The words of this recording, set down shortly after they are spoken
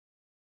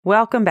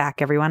Welcome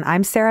back, everyone.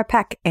 I'm Sarah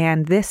Peck,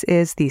 and this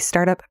is the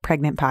Startup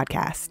Pregnant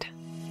Podcast.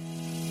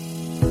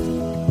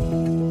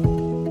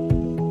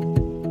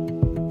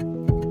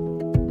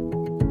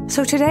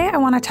 So today I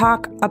want to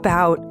talk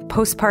about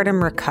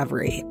postpartum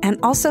recovery and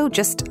also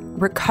just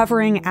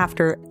recovering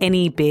after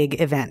any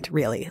big event,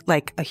 really,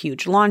 like a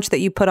huge launch that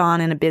you put on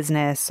in a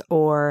business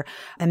or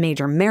a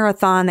major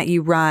marathon that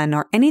you run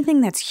or anything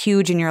that's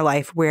huge in your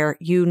life where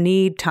you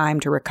need time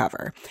to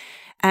recover.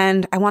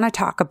 And I want to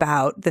talk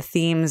about the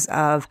themes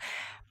of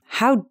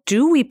how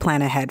do we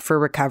plan ahead for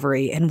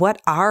recovery and what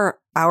are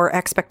our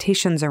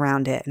expectations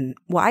around it? And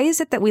why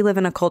is it that we live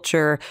in a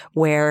culture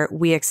where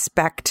we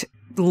expect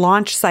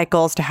launch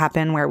cycles to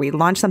happen where we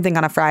launch something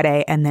on a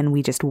Friday and then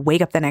we just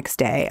wake up the next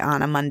day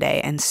on a Monday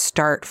and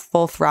start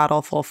full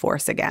throttle, full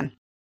force again?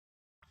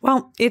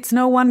 Well, it's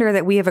no wonder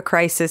that we have a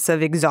crisis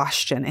of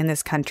exhaustion in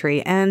this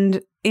country.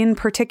 And in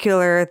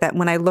particular, that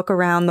when I look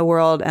around the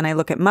world and I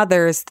look at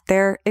mothers,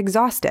 they're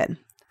exhausted.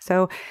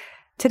 So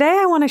today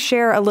I want to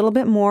share a little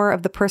bit more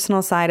of the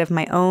personal side of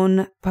my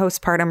own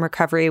postpartum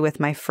recovery with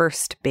my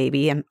first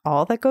baby and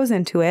all that goes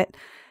into it.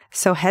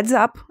 So heads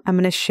up, I'm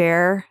going to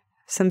share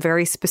some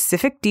very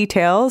specific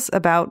details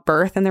about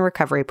birth and the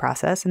recovery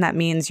process. And that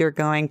means you're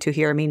going to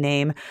hear me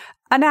name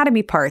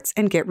anatomy parts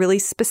and get really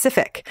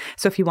specific.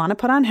 So if you want to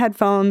put on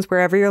headphones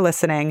wherever you're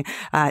listening,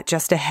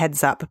 just a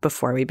heads up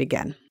before we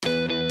begin.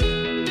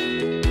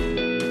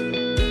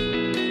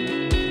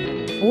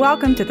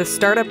 Welcome to the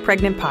Startup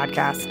Pregnant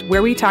Podcast,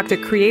 where we talk to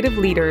creative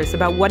leaders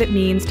about what it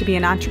means to be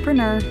an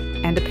entrepreneur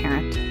and a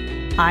parent.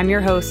 I'm your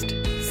host,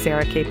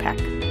 Sarah K. Peck.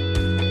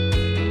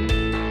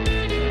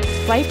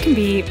 Life can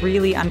be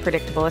really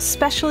unpredictable,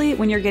 especially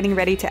when you're getting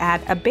ready to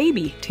add a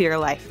baby to your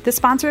life. The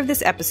sponsor of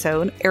this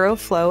episode,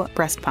 Aeroflow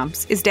Breast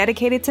Pumps, is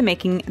dedicated to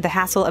making the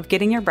hassle of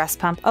getting your breast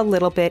pump a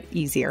little bit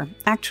easier.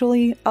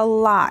 Actually, a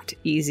lot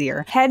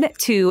easier. Head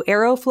to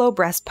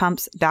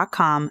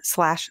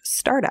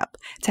aeroflowbreastpumps.com/startup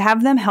to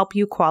have them help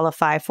you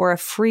qualify for a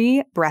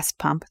free breast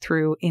pump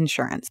through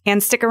insurance.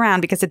 And stick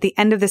around because at the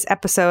end of this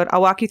episode,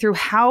 I'll walk you through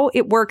how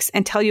it works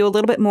and tell you a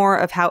little bit more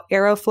of how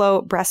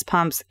Aeroflow breast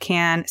pumps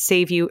can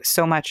save you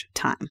so much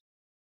time.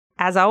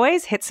 As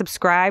always, hit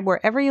subscribe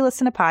wherever you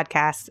listen to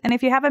podcasts. And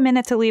if you have a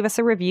minute to leave us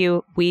a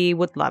review, we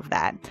would love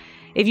that.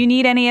 If you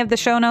need any of the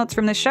show notes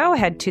from the show,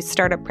 head to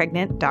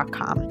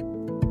startuppregnant.com.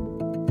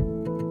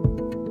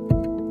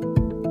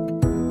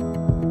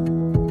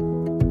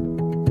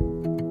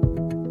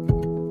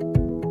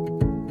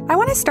 I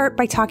want to start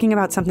by talking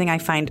about something I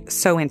find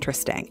so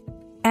interesting.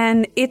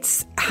 And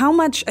it's how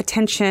much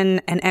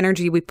attention and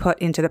energy we put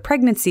into the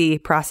pregnancy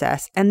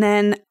process. And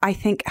then I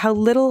think how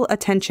little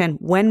attention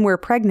when we're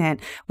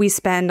pregnant we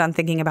spend on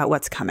thinking about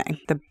what's coming,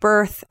 the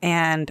birth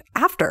and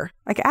after.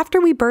 Like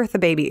after we birth a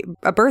baby,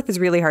 a birth is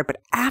really hard,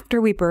 but after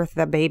we birth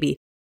the baby,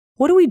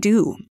 what do we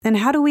do? And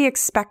how do we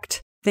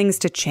expect things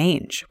to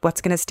change?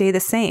 What's going to stay the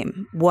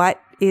same? What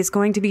is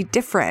going to be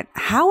different?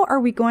 How are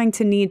we going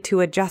to need to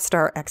adjust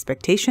our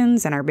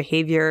expectations and our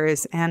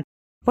behaviors? And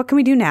what can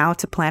we do now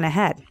to plan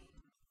ahead?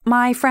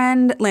 My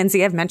friend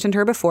Lindsay, I've mentioned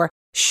her before,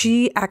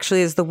 she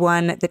actually is the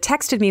one that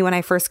texted me when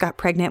I first got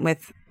pregnant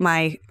with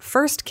my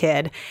first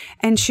kid.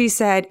 And she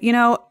said, you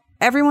know,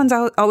 everyone's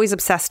always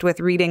obsessed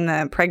with reading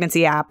the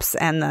pregnancy apps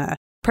and the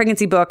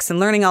pregnancy books and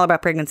learning all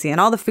about pregnancy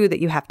and all the food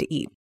that you have to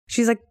eat.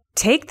 She's like,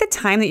 take the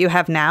time that you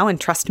have now, and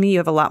trust me, you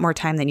have a lot more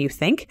time than you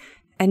think,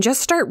 and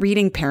just start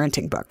reading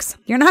parenting books.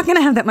 You're not going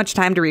to have that much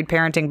time to read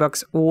parenting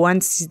books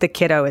once the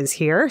kiddo is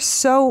here.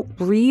 So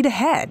read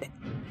ahead.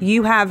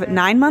 You have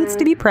 9 months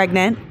to be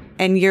pregnant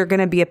and you're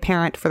going to be a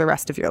parent for the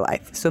rest of your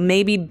life. So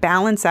maybe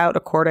balance out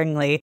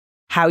accordingly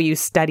how you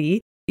study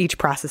each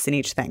process and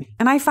each thing.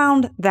 And I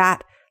found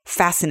that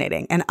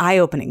fascinating and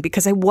eye-opening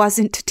because I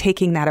wasn't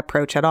taking that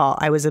approach at all.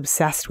 I was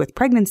obsessed with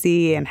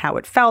pregnancy and how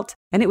it felt,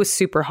 and it was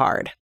super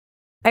hard.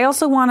 I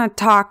also want to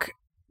talk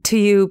to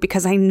you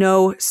because I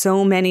know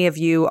so many of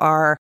you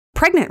are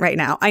pregnant right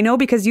now. I know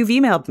because you've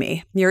emailed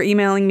me. You're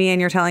emailing me and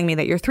you're telling me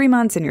that you're 3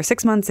 months and you're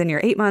 6 months and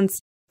you're 8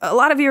 months. A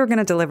lot of you are going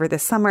to deliver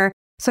this summer.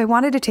 So I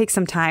wanted to take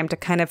some time to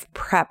kind of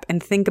prep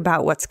and think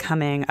about what's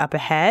coming up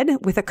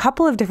ahead with a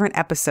couple of different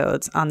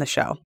episodes on the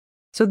show.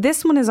 So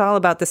this one is all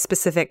about the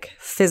specific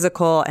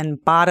physical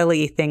and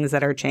bodily things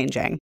that are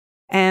changing.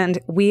 And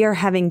we are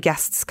having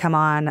guests come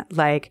on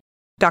like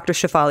Dr.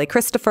 Shefali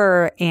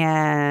Christopher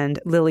and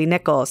Lily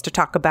Nichols to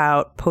talk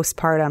about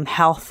postpartum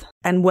health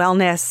and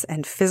wellness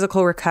and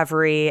physical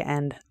recovery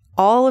and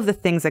all of the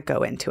things that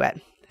go into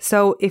it.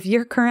 So if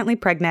you're currently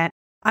pregnant,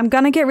 I'm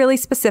going to get really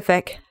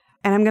specific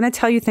and I'm going to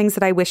tell you things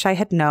that I wish I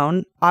had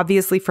known.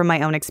 Obviously, from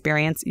my own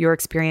experience, your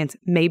experience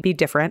may be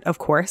different, of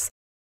course.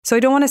 So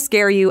I don't want to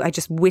scare you. I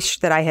just wish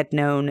that I had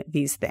known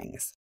these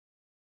things.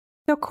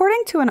 So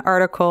according to an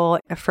article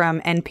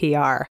from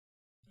NPR,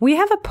 we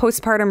have a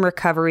postpartum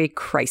recovery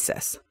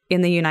crisis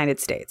in the United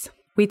States.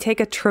 We take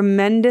a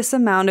tremendous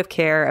amount of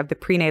care of the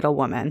prenatal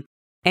woman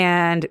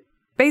and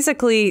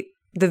basically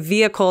the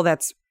vehicle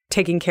that's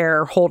taking care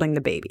or holding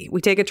the baby.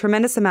 We take a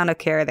tremendous amount of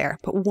care there.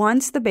 But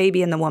once the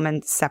baby and the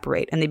woman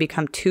separate and they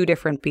become two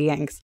different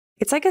beings,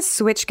 It's like a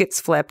switch gets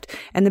flipped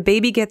and the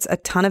baby gets a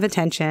ton of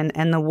attention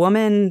and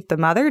the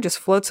mother, just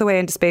floats away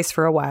into space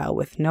for a while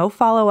with no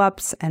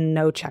follow-ups and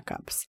no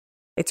checkups.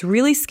 It's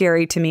really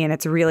scary to me and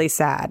it's really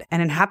sad.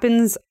 And it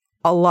happens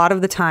a lot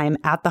of the time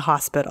at the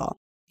hospital.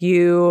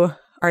 You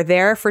are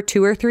there for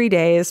 2 or 3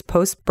 days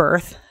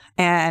post-birth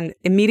and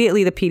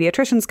immediately the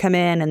pediatricians come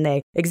in and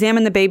they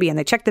examine the baby and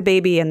they check the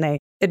baby and they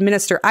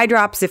administer eye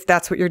drops if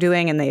that's what you're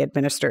doing, and they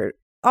administer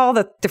all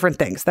the different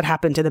things that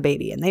happen to the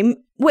baby. And they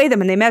weigh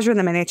them and they measure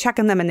them and they check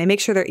on them and they make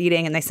sure they're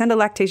eating and they send a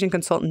lactation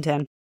consultant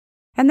in.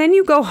 And then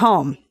you go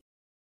home,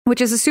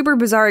 which is a super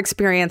bizarre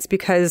experience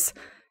because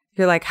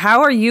you're like,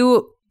 how are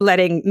you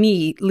letting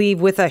me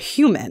leave with a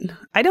human?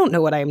 I don't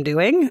know what I'm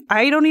doing.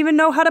 I don't even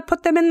know how to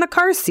put them in the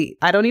car seat.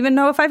 I don't even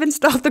know if I've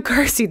installed the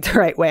car seat the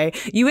right way.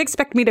 You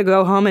expect me to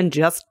go home and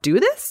just do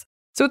this?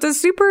 So it's a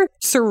super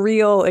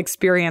surreal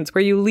experience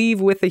where you leave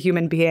with a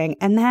human being,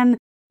 and then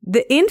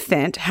the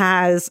infant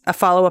has a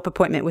follow-up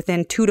appointment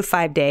within 2 to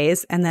 5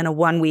 days, and then a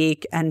 1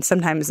 week, and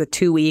sometimes a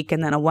 2 week,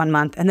 and then a 1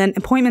 month, and then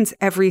appointments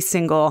every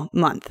single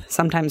month,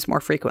 sometimes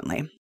more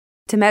frequently,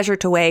 to measure,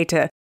 to weigh,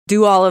 to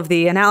do all of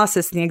the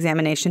analysis and the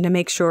examination to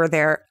make sure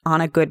they're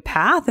on a good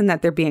path and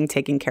that they're being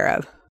taken care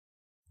of.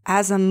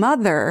 As a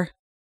mother,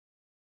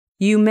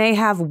 you may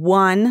have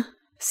one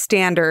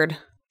standard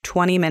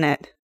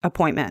 20-minute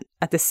appointment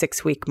at the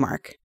 6-week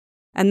mark.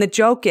 And the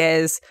joke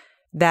is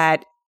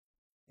that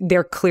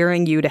they're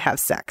clearing you to have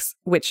sex,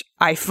 which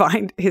I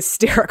find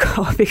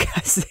hysterical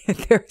because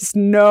there's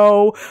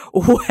no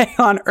way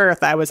on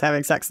earth I was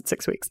having sex at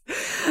 6 weeks.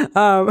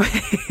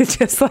 It's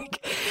just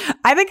like,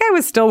 I think I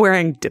was still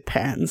wearing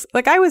Depends.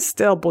 Like I was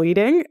still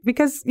bleeding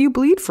because you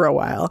bleed for a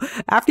while.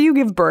 After you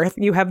give birth,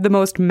 you have the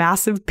most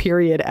massive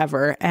period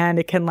ever. And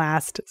it can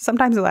last,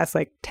 sometimes it lasts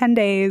like 10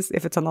 days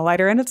if it's on the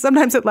lighter end. And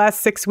sometimes it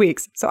lasts 6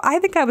 weeks. So I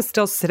think I was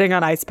still sitting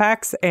on ice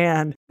packs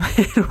and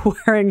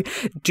wearing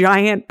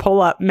giant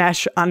pull-up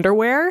mesh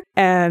underwear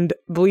and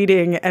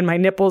bleeding, and my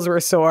nipples were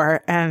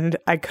sore and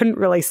I couldn't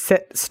really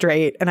sit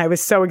straight and I was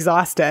so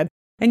exhausted.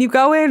 And you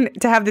go in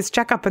to have this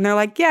checkup and they're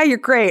like, yeah, you're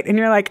great. And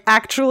you're like,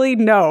 actually,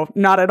 no,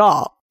 not at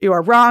all. You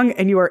are wrong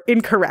and you are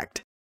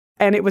incorrect.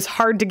 And it was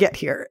hard to get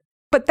here.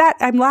 But that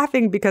I'm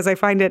laughing because I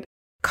find it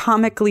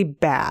comically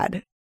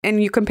bad.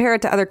 And you compare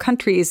it to other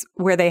countries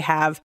where they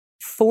have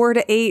 4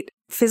 to 8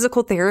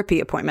 physical therapy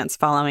appointments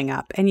following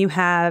up, and you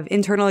have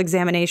internal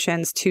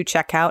examinations to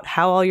check out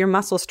how all your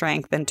muscle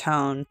strength and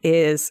tone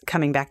is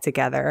coming back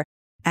together,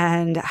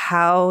 and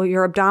how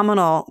your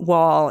abdominal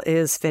wall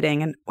is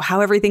fitting, and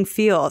how everything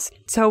feels.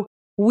 So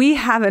we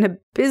have an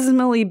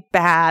abysmally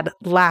bad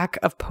lack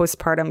of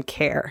postpartum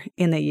care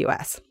in the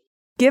US.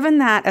 Given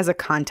that as a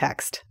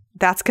context,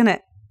 that's going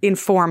to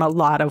inform a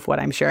lot of what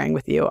I'm sharing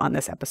with you on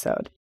this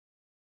episode.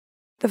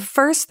 The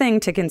first thing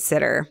to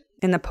consider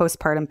in the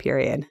postpartum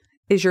period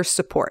is your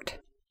support.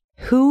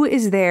 Who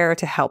is there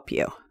to help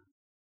you?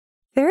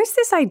 There is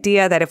this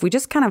idea that if we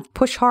just kind of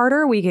push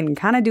harder, we can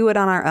kind of do it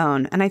on our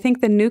own. And I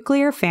think the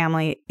nuclear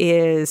family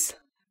is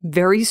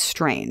very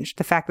strange.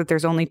 The fact that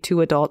there's only 2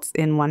 adults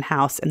in one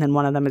house and then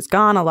one of them is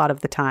gone a lot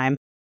of the time,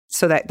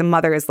 so that the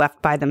mother is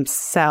left by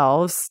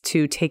themselves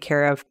to take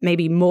care of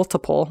maybe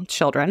multiple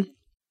children.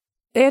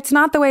 It's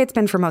not the way it's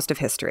been for most of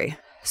history.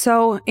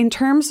 So in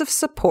terms of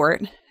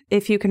support,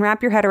 if you can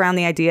wrap your head around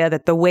the idea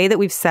that the way that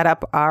we've set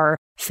up our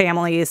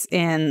families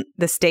in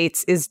the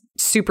States is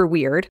super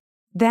weird,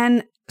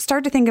 then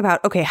start to think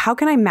about, okay, how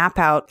can I map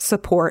out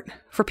support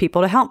for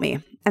people to help me?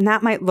 And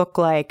that might look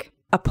like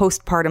a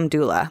postpartum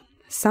doula,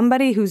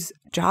 somebody whose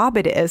job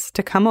it is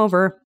to come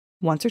over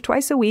once or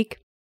twice a week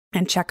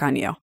and check on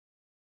you.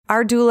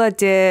 Our doula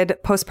did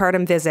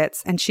postpartum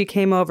visits, and she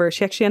came over.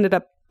 She actually ended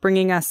up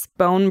bringing us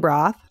bone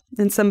broth,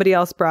 and somebody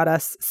else brought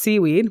us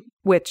seaweed,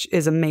 which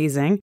is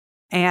amazing.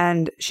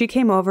 And she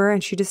came over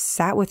and she just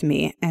sat with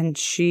me, and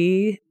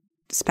she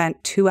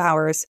spent 2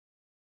 hours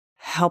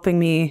helping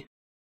me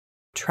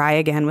try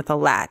again with a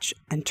latch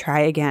and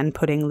try again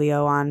putting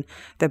Leo on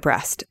the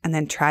breast, and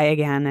then try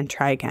again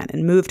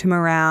and moved him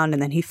around,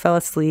 and then he fell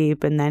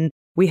asleep, and then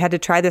we had to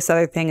try this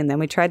other thing, and then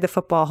we tried the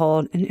football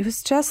hold. And it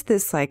was just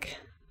this like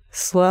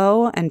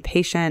slow and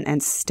patient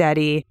and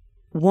steady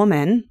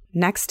woman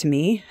next to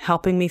me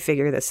helping me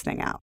figure this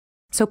thing out.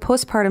 So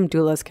postpartum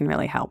doulas can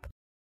really help.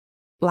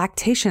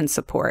 Lactation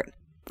support,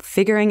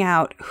 figuring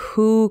out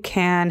who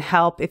can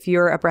help if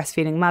you're a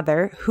breastfeeding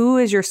mother, who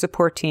is your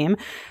support team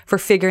for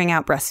figuring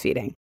out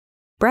breastfeeding.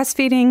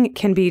 Breastfeeding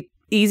can be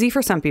easy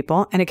for some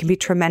people and it can be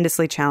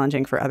tremendously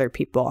challenging for other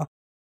people.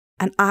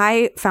 And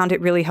I found it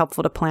really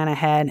helpful to plan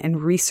ahead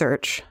and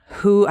research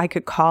who I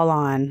could call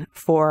on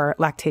for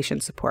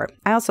lactation support.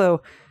 I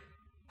also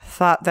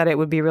thought that it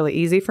would be really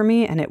easy for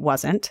me, and it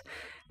wasn't.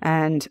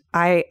 And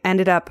I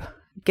ended up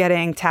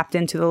getting tapped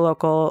into the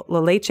local La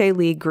Leche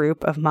League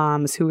group of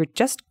moms who would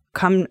just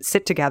come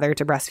sit together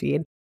to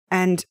breastfeed.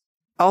 And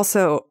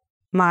also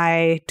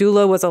my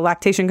doula was a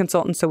lactation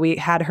consultant, so we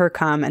had her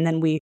come, and then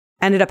we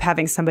ended up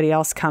having somebody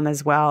else come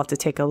as well to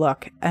take a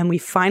look. And we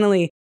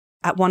finally,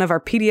 at one of our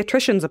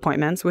pediatrician's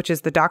appointments, which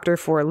is the doctor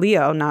for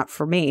Leo, not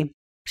for me,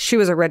 She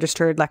was a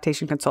registered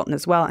lactation consultant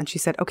as well. And she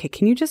said, okay,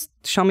 can you just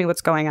show me what's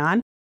going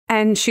on?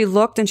 And she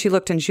looked and she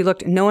looked and she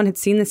looked, and no one had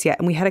seen this yet.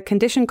 And we had a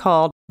condition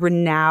called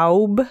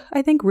Raynaud's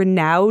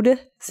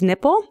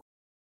nipple,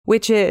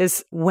 which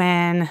is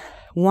when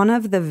one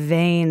of the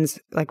veins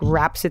like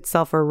wraps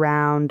itself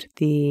around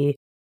the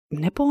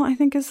nipple, I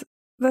think is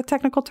the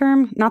technical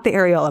term, not the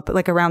areola, but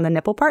like around the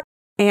nipple part,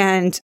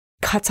 and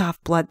cuts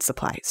off blood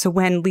supply. So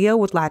when Leo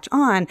would latch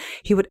on,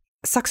 he would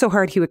suck so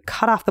hard, he would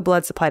cut off the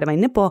blood supply to my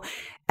nipple,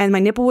 and my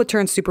nipple would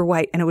turn super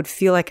white, and it would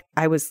feel like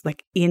I was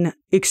like in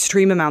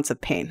extreme amounts of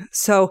pain.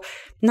 So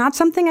not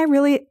something I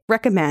really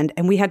recommend.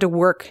 And we had to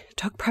work,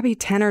 took probably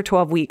 10 or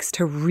 12 weeks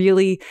to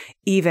really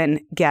even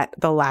get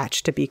the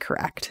latch to be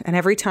correct. And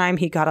every time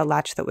he got a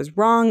latch that was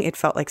wrong, it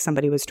felt like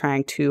somebody was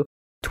trying to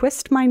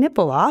twist my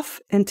nipple off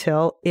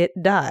until it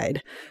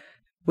died,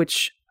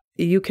 which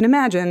you can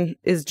imagine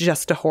is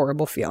just a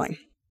horrible feeling.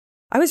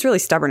 I was really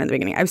stubborn in the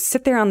beginning. I would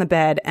sit there on the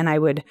bed and I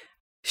would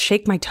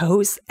shake my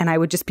toes and I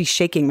would just be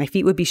shaking. My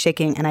feet would be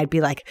shaking and I'd be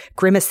like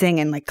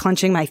grimacing and like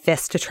clenching my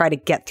fists to try to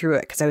get through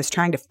it because I was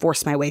trying to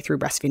force my way through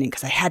breastfeeding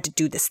because I had to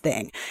do this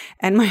thing.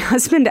 And my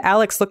husband,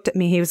 Alex, looked at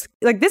me. He was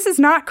like, this is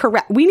not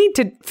correct. We need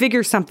to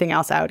figure something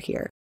else out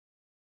here.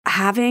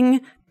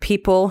 Having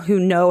people who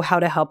know how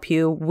to help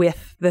you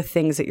with the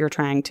things that you're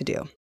trying to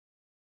do.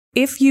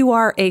 If you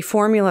are a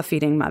formula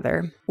feeding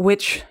mother,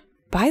 which,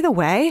 by the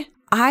way,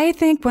 I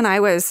think when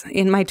I was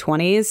in my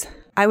 20s,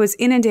 I was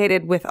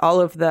inundated with all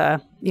of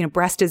the,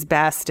 breast is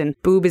best and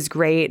boob is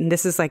great. And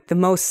this is like the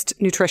most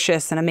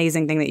nutritious and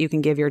amazing thing that you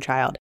can give your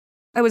child.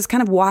 I was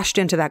kind of washed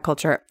into that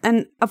culture.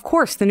 And of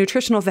course, the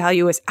nutritional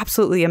value is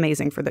absolutely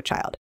amazing for the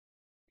child.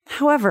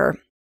 However,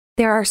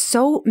 there are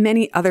so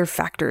many other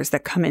factors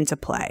that come into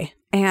play.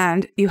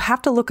 And you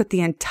have to look at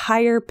the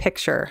entire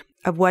picture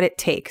of what it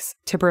takes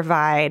to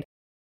provide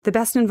the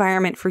best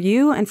environment for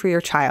you and for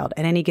your child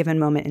at any given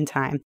moment in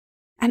time.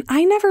 And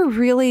I never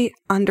really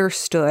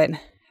understood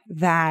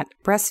that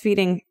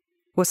breastfeeding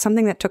was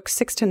something that took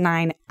 6 to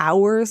 9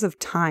 hours of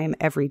time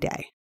every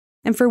day.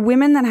 And for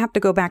women that have to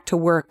go back to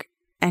work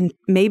and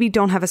maybe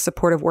don't have a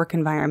supportive work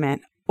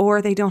environment,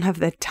 or they don't have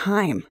the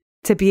time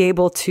to be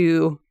able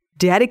to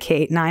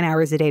dedicate 9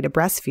 hours a day to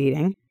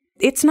breastfeeding,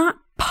 it's not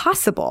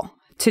possible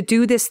to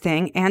do this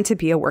thing and to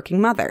be a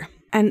working mother.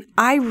 And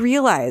I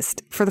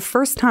realized for the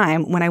first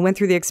time when I went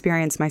through the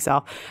experience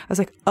myself, I was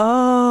like,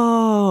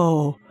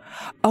 oh,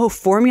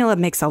 formula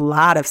makes a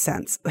lot of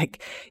sense.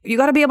 Like, you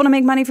got to be able to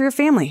make money for your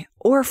family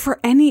or for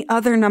any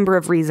other number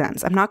of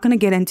reasons. I'm not going to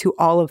get into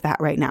all of that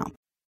right now.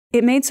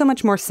 It made so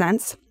much more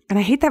sense. And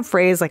I hate that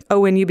phrase like,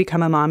 oh, when you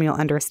become a mom, you'll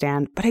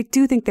understand. But I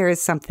do think there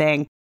is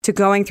something to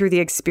going through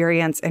the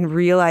experience and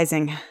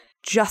realizing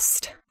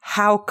just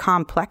how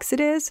complex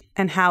it is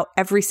and how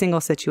every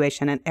single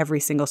situation and every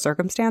single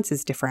circumstance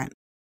is different.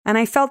 And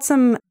I felt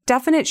some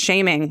definite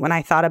shaming when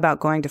I thought about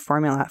going to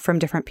formula from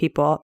different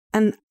people.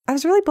 And I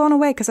was really blown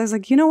away because I was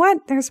like, you know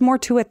what? There's more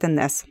to it than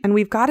this. And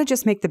we've got to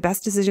just make the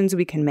best decisions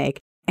we can make.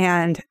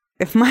 And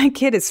if my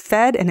kid is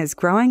fed and is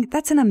growing,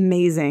 that's an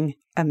amazing,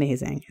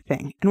 amazing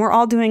thing. And we're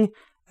all doing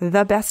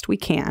the best we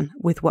can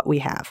with what we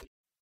have.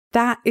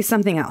 That is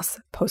something else.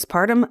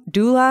 Postpartum,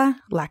 doula,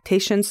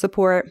 lactation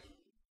support.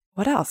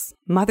 What else?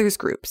 Mothers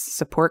groups,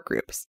 support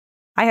groups.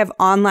 I have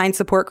online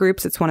support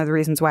groups. It's one of the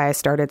reasons why I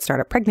started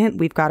Startup Pregnant.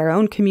 We've got our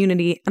own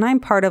community, and I'm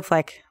part of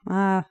like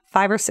 5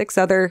 or 6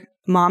 other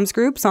moms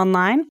groups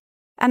online.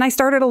 And I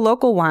started a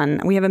local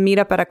one. We have a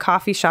meetup at a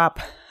coffee shop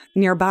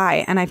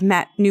nearby, and I've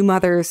met new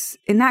mothers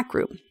in that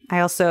group. I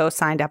also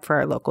signed up for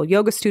our local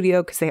yoga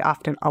studio because they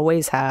often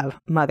always have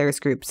mothers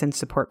groups and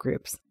support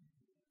groups.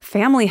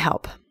 Family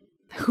help.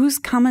 Who's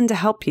coming to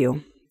help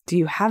you? Do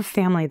you have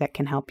family that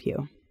can help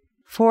you?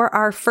 For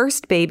our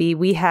first baby,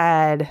 we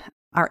had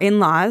our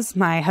in-laws,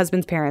 my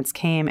husband's parents,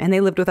 came and they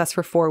lived with us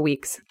for 4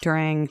 weeks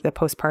during the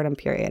postpartum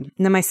period.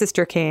 And then my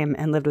sister came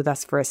and lived with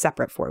us for a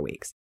separate 4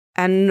 weeks.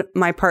 And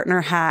my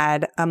partner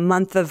had a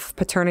month of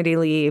paternity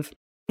leave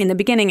in the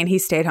beginning and he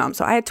stayed home.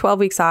 So I had 12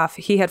 weeks off.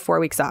 He had 4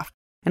 weeks off.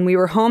 And we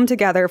were home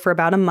together for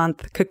about a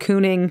month,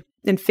 cocooning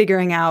and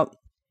figuring out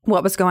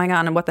what was going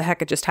on and what the heck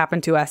had just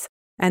happened to us.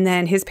 And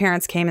then his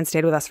parents came and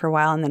stayed with us for a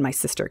while. And then my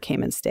sister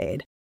came and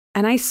stayed.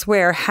 And I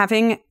swear,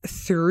 having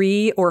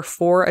 3 or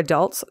 4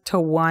 adults to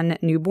 1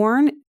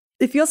 newborn,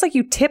 it feels like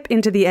you tip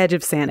into the edge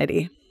of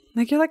sanity.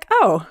 Like you're like,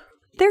 oh,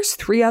 there's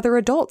 3 other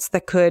adults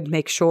that could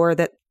make sure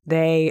that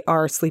they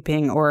are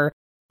sleeping or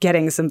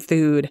getting some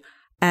food.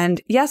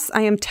 And yes,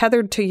 I am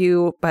tethered to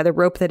you by the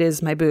rope that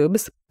is my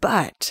boobs,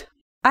 but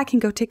I can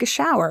go take a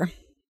shower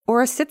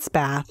or a sitz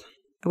bath,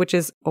 which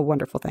is a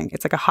wonderful thing.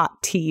 It's like a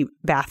hot tea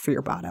bath for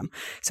your bottom.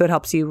 So it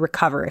helps you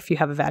recover if you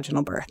have a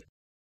vaginal birth.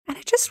 And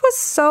it just was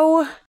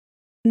so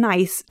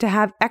nice to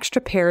have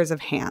extra pairs of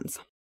hands.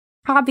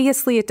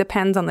 Obviously, it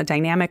depends on the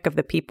dynamic of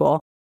the people.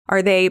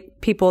 Are they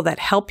people that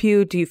help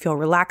you? Do you feel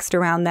relaxed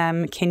around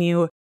them? Can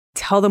you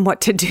tell them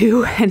what to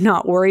do and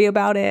not worry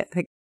about it?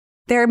 Like,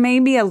 there may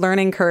be a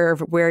learning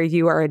curve where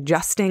you are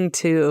adjusting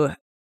to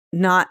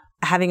not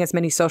having as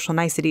many social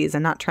niceties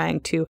and not trying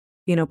to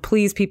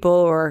please people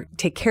or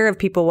take care of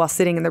people while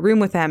sitting in the room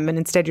with them. And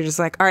instead you're just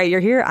like, all right, you're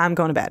here, I'm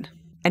going to bed.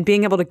 And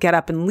being able to get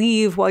up and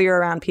leave while you're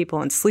around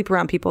people and sleep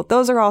around people,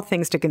 those are all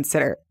things to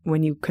consider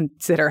when you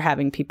consider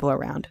having people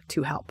around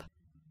to help.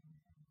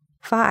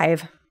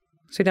 5. So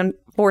we've done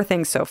 4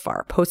 things so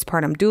far: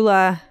 postpartum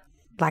doula,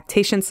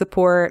 lactation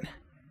support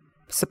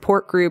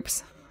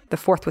groups. The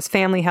 4th was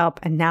family help.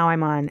 And now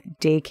I'm on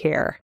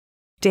daycare.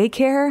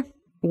 Daycare,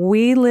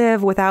 we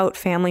live without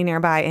family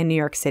nearby in New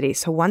York City.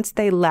 So once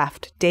they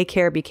left,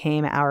 daycare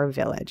became our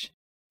village.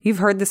 You've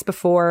heard this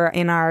before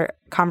in our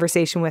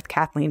conversation with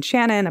Kathleen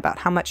Shannon about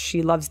how much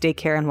she loves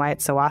daycare and why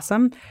it's so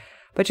awesome.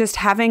 But just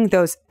having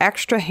those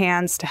extra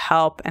hands to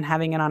help and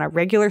having it on a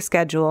regular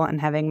schedule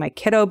and having my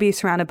kiddo be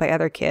surrounded by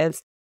other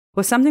kids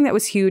was something that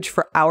was huge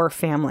for our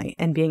family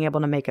and being able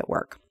to make it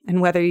work.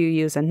 And whether you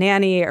use a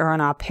nanny or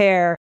an au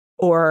pair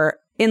or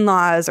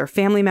in-laws or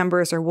family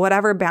members or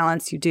whatever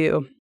balance you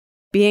do,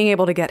 being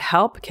able to get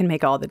help can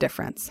make all the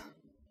difference.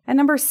 And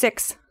number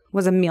 6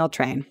 was a meal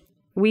train.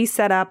 We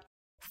set up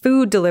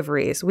food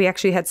deliveries. We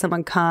actually had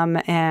someone come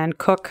and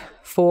cook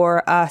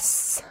for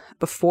us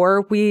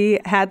before we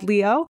had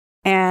Leo.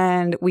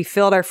 And we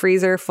filled our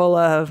freezer full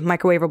of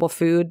microwavable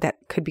food that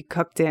could be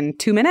cooked in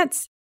 2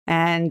 minutes.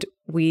 And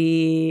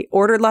we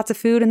ordered lots of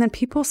food, and then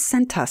people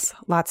sent us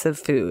lots of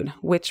food,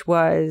 which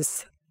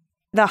was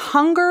the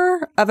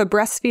hunger of a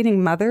breastfeeding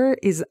mother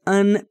is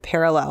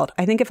unparalleled.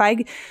 I think if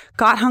I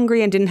got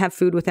hungry and didn't have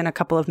food within a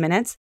couple of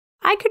minutes,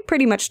 I could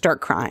pretty much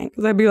start crying.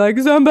 I'd be like,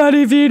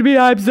 somebody feed me,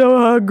 I'm so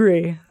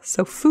hungry.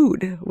 So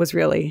food was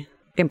really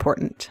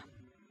important.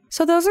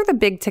 So those are the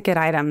big ticket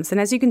items.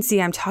 And as you can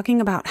see, I'm talking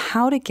about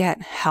how to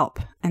get help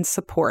and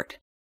support.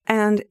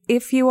 And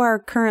if you are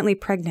currently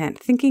pregnant,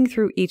 thinking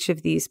through each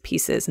of these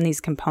pieces and these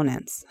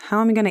components.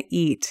 How am I going to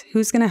eat?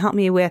 Who's going to help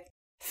me with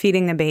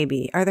feeding the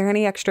baby? Are there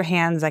any extra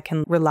hands I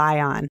can rely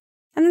on?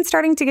 And then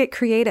starting to get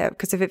creative,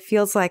 because if it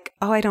feels like,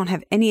 oh, I don't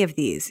have any of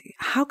these,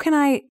 how can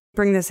I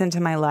bring this into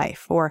my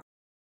life? Or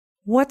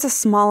what's a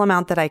small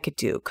amount that I could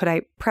do? Could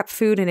I prep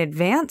food in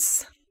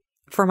advance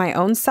for my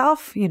own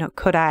self?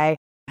 Could I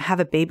have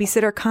a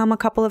babysitter come a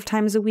couple of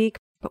times a week?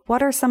 But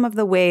what are some of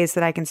the ways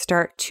that I can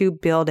start to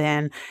build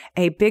in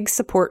a big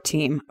support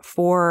team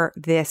for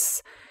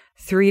this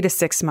 3 to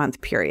 6 month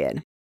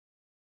period?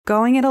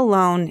 Going it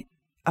alone,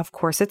 of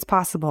course it's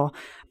possible,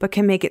 but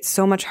can make it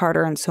so much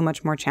harder and so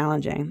much more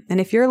challenging.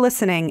 And if you're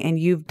listening and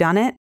you've done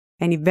it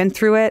and you've been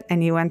through it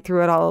and you went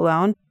through it all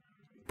alone,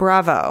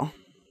 bravo.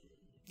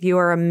 You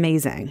are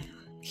amazing.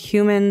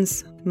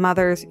 Humans,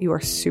 mothers, you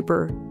are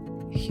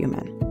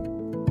superhuman.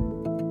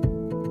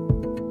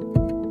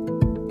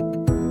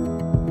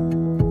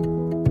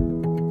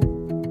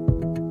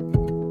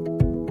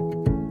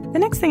 The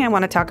next thing I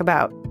want to talk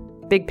about,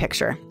 big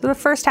picture. So the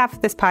first half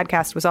of this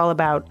podcast was all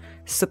about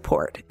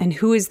support and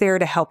who is there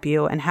to help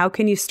you and how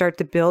can you start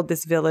to build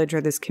this village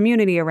or this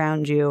community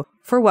around you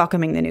for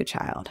welcoming the new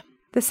child.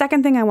 The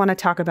second thing I want to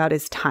talk about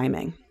is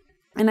timing.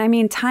 And I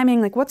mean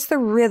timing, like what's the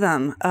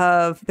rhythm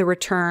of the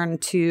return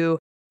to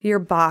your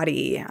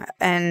body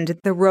and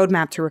the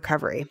roadmap to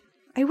recovery?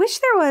 I wish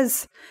there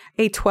was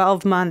a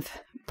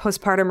 12-month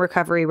postpartum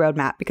recovery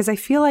roadmap because I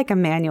feel like a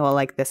manual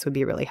like this would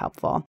be really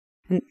helpful.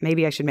 And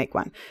maybe I should make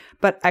one,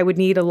 but I would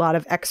need a lot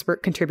of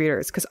expert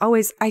contributors because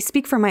always I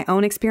speak from my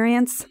own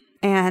experience.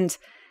 And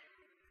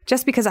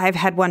just because I've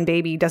had one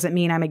baby doesn't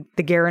mean I'm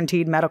the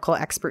guaranteed medical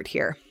expert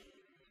here.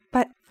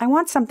 But I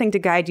want something to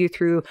guide you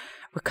through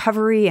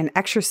recovery and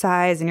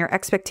exercise and your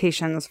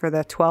expectations for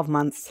the 12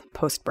 months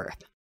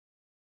post-birth.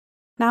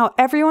 Now,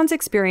 everyone's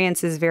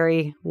experience is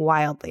very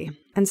wildly,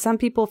 and some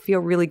people feel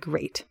really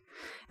great,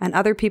 and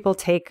other people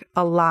take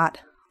a lot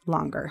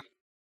longer.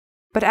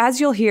 But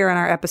as you'll hear in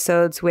our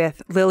episodes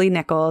with Lily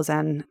Nichols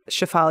and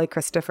Shefali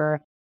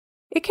Christopher,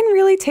 it can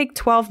really take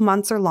 12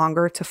 months or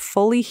longer to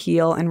fully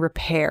heal and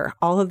repair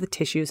all of the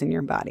tissues in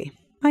your body.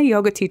 My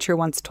yoga teacher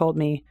once told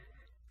me,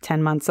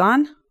 10 months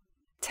on,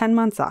 10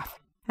 months off.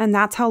 And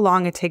that's how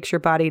long it takes your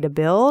body to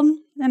build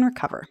and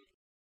recover.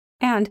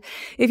 And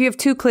if you have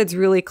 2 kids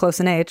really close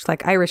in age,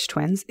 like Irish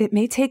twins, it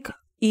may take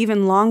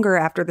even longer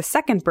after the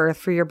second birth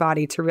for your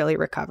body to really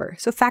recover.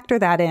 So factor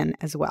that in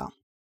as well.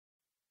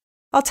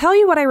 I'll tell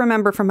you what I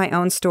remember from my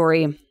own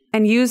story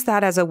and use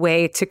that as a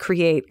way to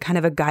create kind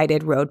of a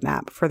guided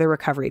roadmap for the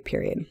recovery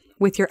period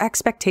with your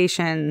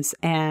expectations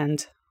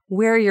and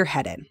where you're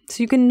headed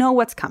so you can know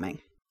what's coming.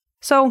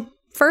 So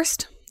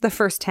first, the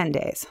first 10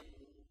 days.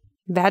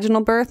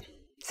 Vaginal birth,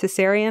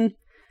 cesarean,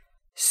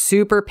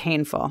 super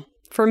painful.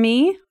 For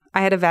me,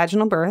 I had a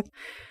vaginal birth.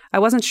 I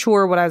wasn't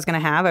sure what I was going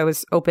to have. I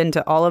was open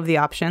to all of the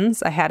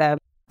options. I had a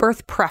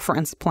birth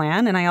preference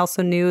plan, and I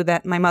also knew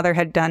that my mother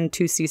had done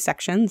 2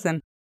 C-sections,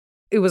 and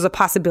it was a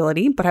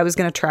possibility, but I was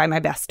going to try my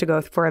best to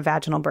go for a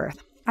vaginal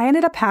birth. I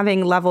ended up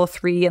having level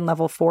 3 and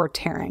level 4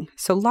 tearing,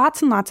 so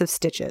lots and lots of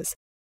stitches,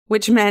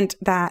 which meant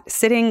that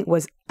sitting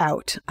was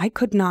out. I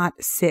could not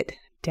sit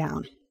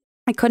down.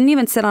 I couldn't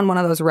even sit on one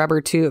of those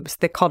rubber tubes.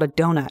 They're called a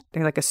donut.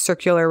 They're like a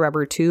circular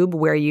rubber tube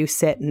where you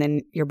sit and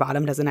then your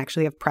bottom doesn't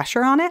actually have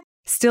pressure on it.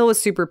 Still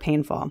was super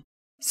painful.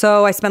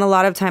 So I spent a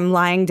lot of time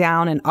lying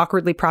down and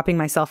awkwardly propping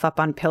myself up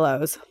on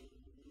pillows.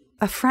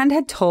 A friend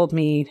had told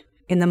me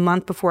in the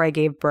month before I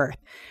gave birth,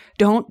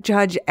 don't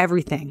judge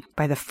everything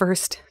by the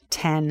first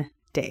 10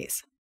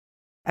 days.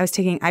 I was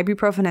taking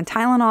ibuprofen and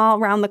Tylenol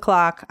around the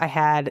clock. I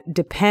had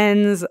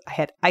Depends. I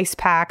had ice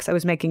packs. I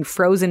was making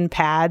frozen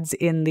pads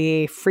in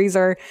the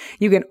freezer.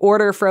 You can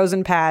order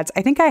frozen pads.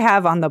 I think I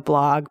have on the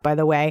blog, by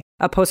the way,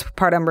 a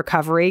postpartum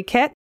recovery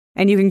kit.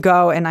 And you can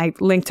go and I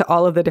link to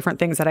all of the different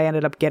things that I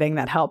ended up getting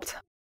that helped.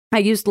 I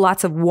used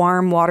lots of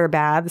warm water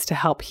baths to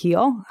help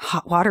heal.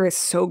 Hot water is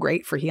so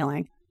great for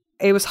healing.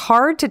 It was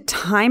hard to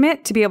time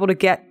it to be able to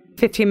get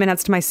 15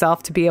 minutes to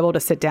myself to be able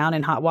to sit down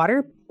in hot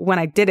water. When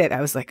I did it,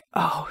 I was like,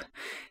 oh,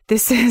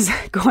 this is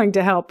going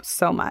to help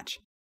so much.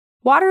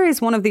 Water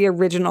is one of the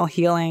original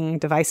healing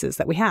devices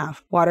that we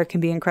have. Water can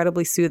be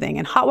incredibly soothing,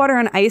 and hot water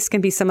and ice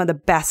can be some of the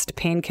best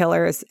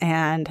painkillers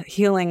and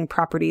healing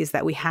properties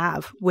that we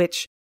have,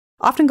 which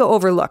often go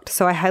overlooked.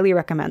 So I highly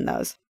recommend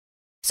those.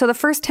 So the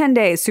first 10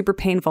 days, super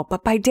painful,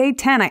 but by day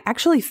 10, I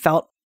actually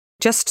felt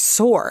just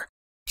sore.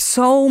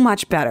 So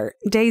much better.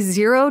 Day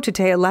 0 to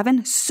day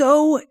 11,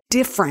 so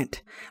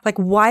different, like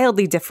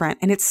wildly different.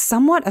 And it's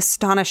somewhat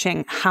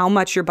astonishing how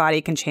much your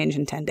body can change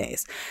in 10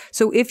 days.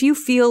 So if you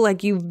feel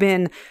like you've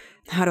been,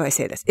 how do I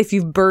say this? If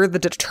you've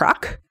birthed a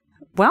truck,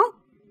 well,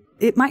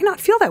 it might not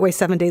feel that way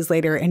 7 days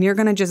later. And you're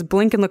going to just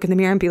blink and look in the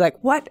mirror and be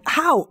like, what?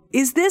 How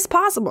is this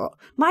possible?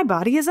 My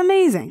body is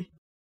amazing.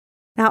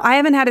 Now, I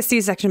haven't had a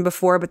C-section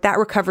before, but that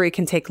recovery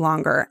can take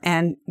longer.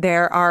 And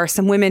there are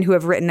some women who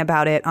have written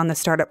about it on the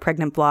Startup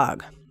Pregnant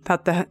blog,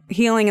 about the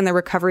healing and the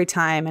recovery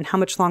time and how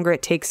much longer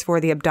it takes for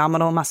the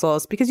abdominal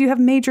muscles, because you have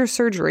major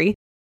surgery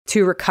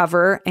to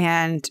recover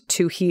and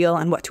to heal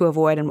and what to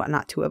avoid and what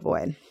not to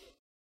avoid.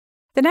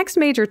 The next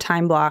major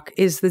time block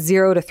is the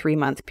 0 to 3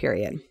 month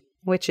period,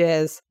 which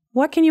is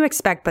what can you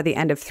expect by the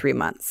end of 3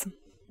 months?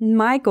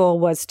 My goal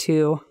was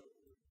to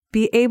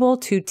be able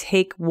to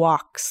take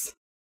walks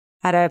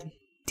at a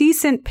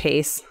decent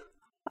pace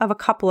of a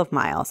couple of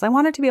miles. I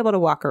wanted to be able to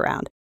walk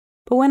around.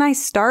 But when I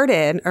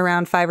started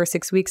around 5 or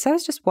 6 weeks, I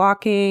was just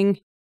walking,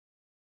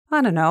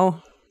 I don't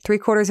know,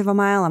 3/4 of a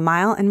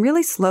mile, and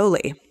really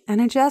slowly.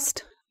 And I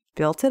just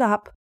built it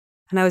up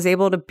and I was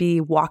able to be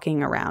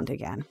walking around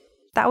again.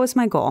 That was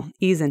my goal,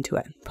 ease into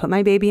it, put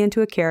my baby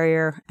into a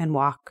carrier and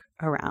walk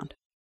around.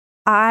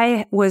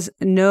 I was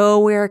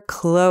nowhere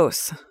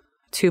close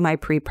to my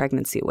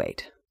pre-pregnancy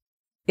weight.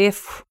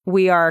 If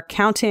we are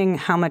counting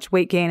how much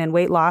weight gain and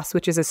weight loss,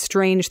 which is a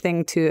strange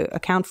thing to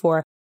account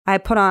for, I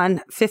put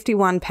on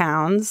 51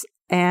 pounds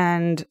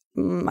and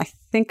I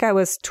think I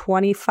was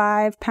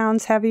 25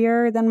 pounds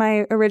heavier than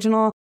my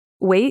original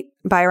weight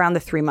by around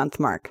the 3-month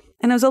mark.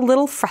 And it was a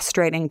little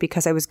frustrating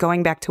because I was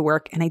going back to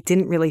work and I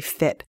didn't really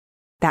fit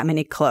that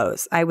many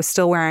clothes. I was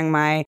still wearing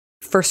my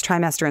first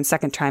trimester and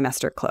second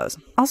trimester clothes.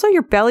 Also,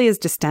 your belly is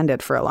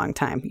distended for a long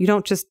time. You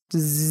don't just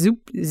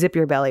zip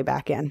your belly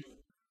back in.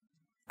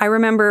 I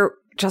remember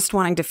just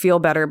wanting to feel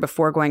better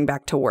before going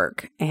back to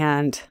work,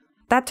 and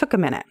that took a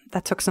minute.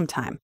 That took some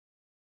time.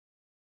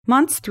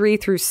 Months 3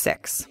 through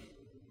 6.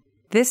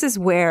 This is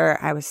where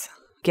I was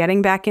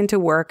getting back into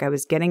work. I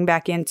was getting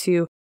back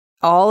into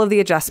all of the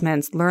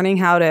adjustments, learning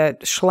how to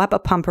schlep a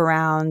pump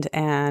around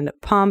and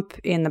pump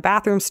in the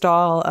bathroom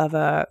stall of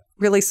a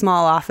really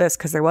small office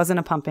because there wasn't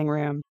a pumping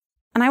room.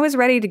 And I was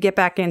ready to get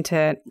back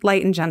into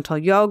light and gentle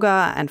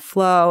yoga and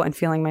flow and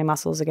feeling my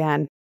muscles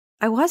again.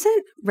 I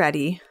wasn't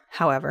ready,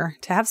 however,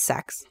 to have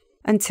sex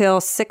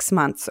until 6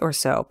 months or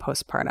so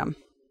postpartum.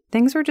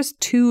 Things were just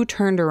too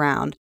turned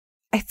around.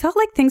 I felt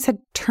like things had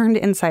turned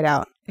inside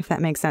out, if that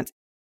makes sense.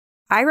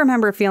 I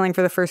remember feeling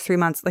for the first 3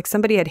 months like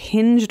somebody had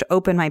hinged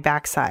open my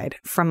backside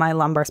from my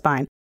lumbar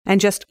spine and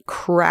just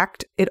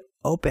cracked it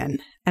open,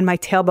 and my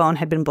tailbone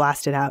had been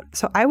blasted out.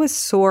 So I was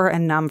sore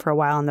and numb for a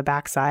while on the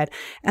backside.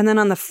 And then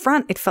on the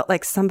front, it felt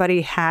like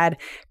somebody had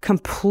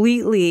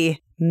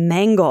completely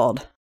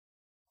mangled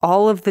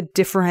all of the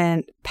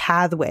different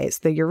pathways,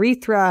 the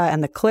urethra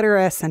and the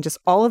clitoris and just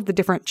all of the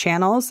different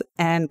channels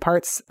and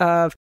parts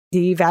of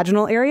the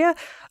vaginal area.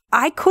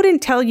 I couldn't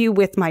tell you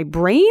with my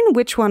brain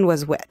which one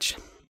was which.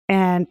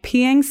 And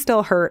peeing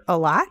still hurt a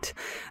lot.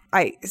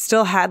 I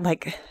still had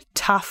like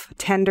tough,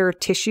 tender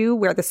tissue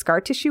where the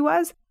scar tissue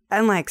was.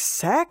 And like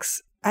sex,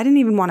 I didn't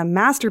even want to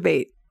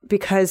masturbate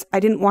because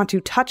I didn't want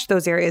to touch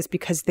those areas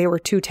because they were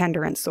too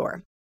tender and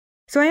sore.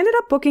 So I ended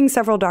up booking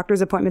several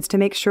doctor's appointments to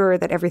make sure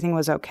that everything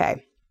was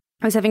okay.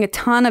 I was having a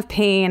ton of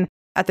pain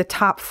at the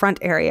top front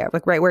area,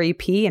 like right where you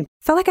pee, and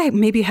felt like I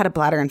maybe had a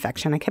bladder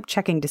infection. I kept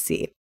checking to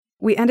see.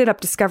 We ended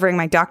up discovering,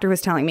 my doctor was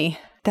telling me,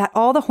 that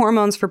all the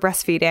hormones for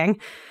breastfeeding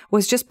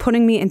was just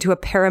putting me into a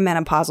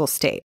perimenopausal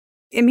state.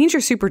 It means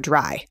you're super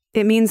dry.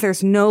 It means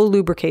there's no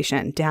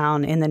lubrication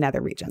down in the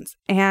nether regions.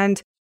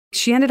 And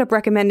she ended up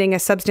recommending a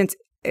substance,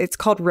 it's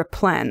called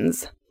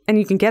Replens. And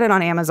you can get it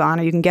on Amazon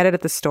or you can get it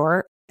at the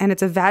store. And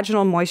it's a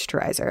vaginal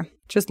moisturizer,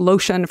 just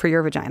lotion for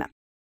your vagina.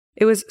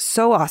 It was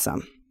so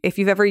awesome. If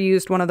you've ever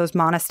used one of those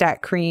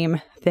Monistat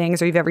cream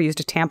things or you've ever used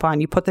a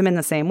tampon, you put them in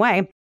the same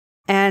way.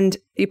 And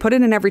you put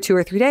it in every 2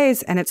 or 3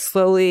 days and it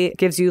slowly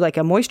gives you like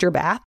a moisture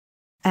bath.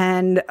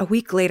 And a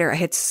week later, I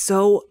had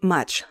so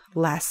much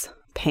less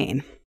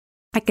pain.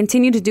 I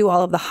continued to do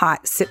all of the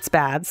hot sitz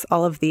baths,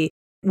 all of the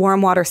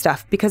warm water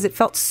stuff, because it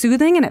felt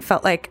soothing and it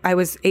felt like I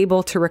was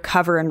able to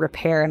recover and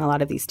repair in a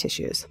lot of these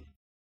tissues.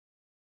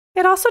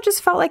 It also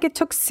just felt like it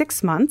took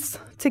 6 months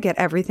to get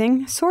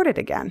everything sorted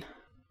again.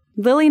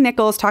 Lily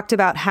Nichols talked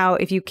about how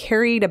if you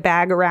carried a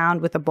bag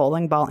around with a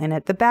bowling ball in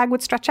it, the bag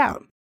would stretch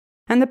out.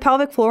 And the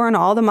pelvic floor and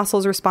all the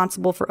muscles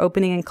responsible for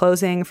opening and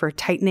closing, for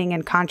tightening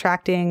and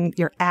contracting,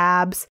 your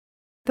abs,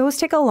 those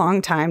take a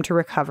long time to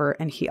recover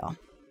and heal.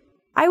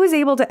 I was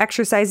able to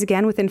exercise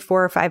again within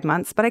 4 or 5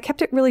 months, but I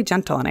kept it really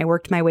gentle and I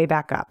worked my way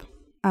back up.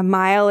 A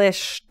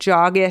mile-ish,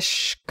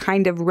 jog-ish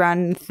kind of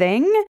run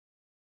thing.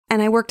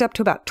 And I worked up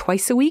to about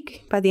twice a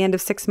week by the end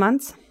of 6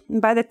 months.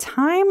 And by the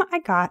time I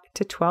got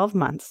to 12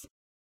 months,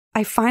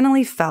 I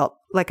finally felt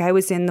like I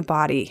was in the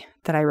body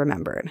that I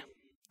remembered.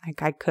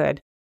 Like I could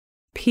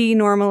pee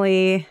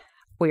normally.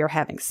 We were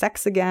having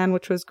sex again,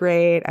 which was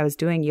great. I was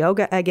doing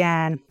yoga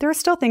again. There were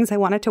still things I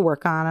wanted to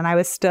work on, and I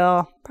was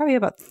still probably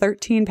about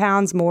 13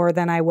 pounds more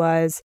than I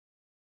was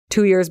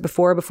 2 years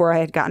before I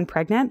had gotten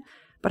pregnant.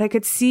 But I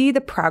could see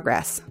the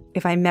progress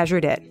if I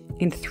measured it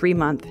in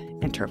 3-month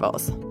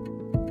intervals.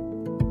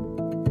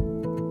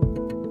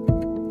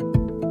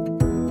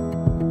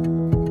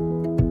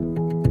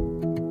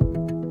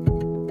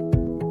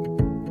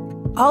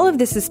 All of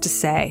this is to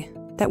say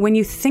that when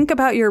you think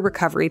about your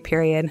recovery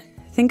period,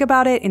 think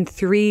about it in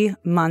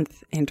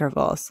 3-month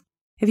intervals.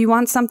 If you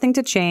want something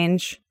to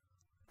change,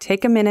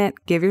 take a minute,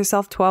 give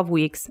yourself 12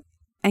 weeks,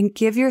 and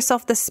give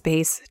yourself the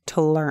space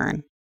to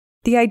learn.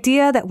 The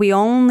idea that we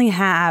only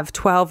have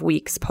 12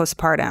 weeks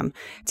postpartum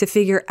to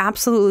figure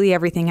absolutely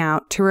everything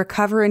out, to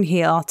recover and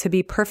heal, to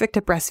be perfect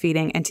at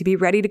breastfeeding, and to be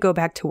ready to go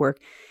back to work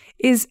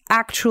is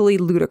actually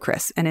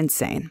ludicrous and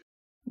insane.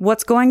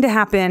 What's going to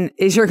happen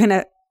is you're going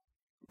to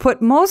put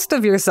most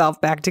of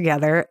yourself back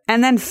together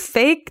and then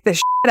fake the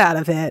shit out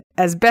of it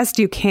as best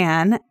you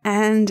can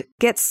and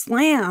get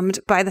slammed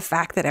by the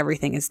fact that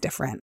everything is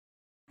different.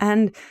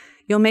 And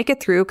you'll make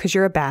it through because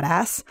you're a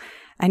badass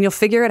and you'll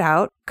figure it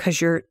out because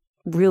you're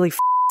really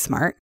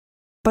smart,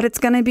 but it's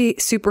going to be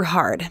super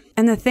hard.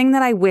 And the thing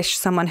that I wish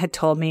someone had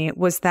told me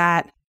was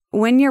that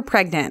when you're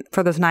pregnant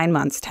for those 9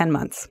 months, 10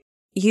 months,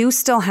 you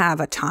still have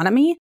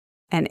autonomy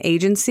and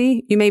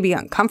agency. You may be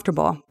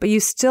uncomfortable, but you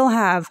still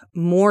have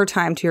more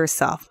time to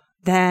yourself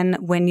than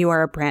when you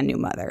are a brand new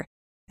mother.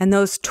 And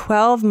those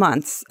 12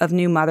 months of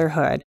new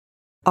motherhood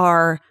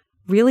are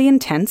really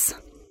intense.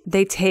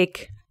 They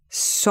take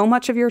so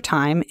much of your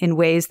time in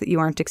ways that you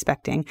aren't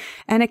expecting.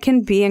 And it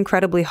can be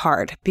incredibly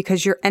hard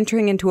because you're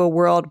entering into a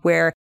world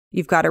where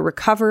you've got to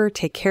recover,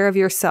 take care of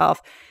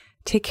yourself,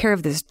 take care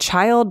of this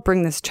child,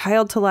 bring this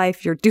child to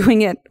life. You're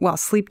doing it while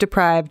sleep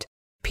deprived.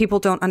 People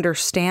don't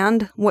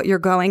understand what you're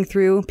going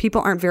through.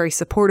 People aren't very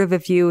supportive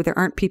of you. There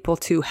aren't people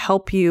to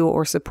help you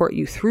or support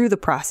you through the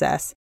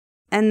process.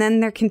 And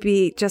then there can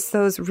be just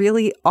those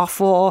really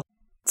awful,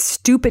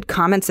 stupid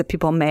comments that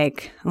people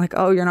make. Like,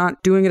 oh, you're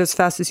not doing it as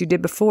fast as you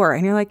did before.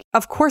 And you're like,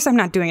 of course I'm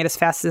not doing it as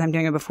fast as I'm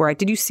doing it before.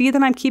 Did you see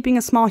that I'm keeping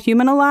a small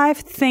human alive?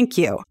 Thank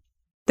you.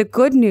 The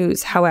good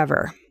news,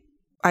 however,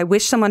 I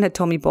wish someone had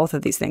told me both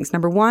of these things.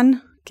 Number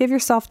one, give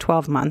yourself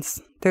 12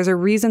 months. There's a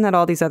reason that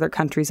all these other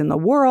countries in the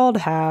world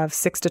have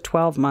 6 to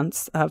 12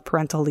 months of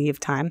parental leave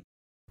time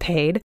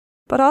paid,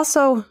 but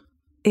also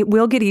it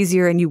will get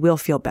easier and you will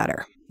feel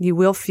better. You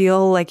will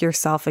feel like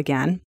yourself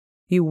again.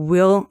 You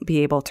will be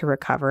able to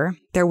recover.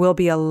 There will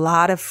be a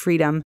lot of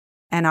freedom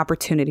and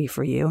opportunity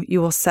for you. You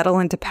will settle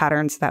into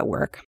patterns that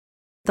work.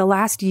 The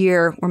last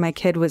year where my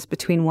kid was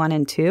between 1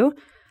 and 2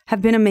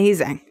 have been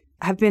amazing,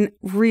 have been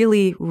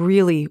really,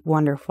 really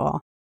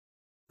wonderful.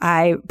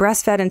 I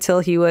breastfed until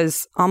he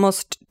was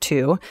almost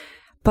 2,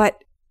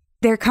 but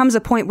there comes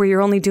a point where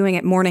you're only doing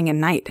it morning and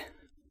night.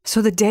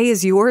 So the day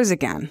is yours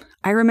again.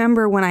 I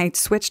remember when I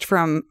switched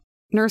from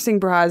nursing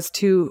bras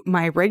to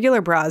my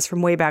regular bras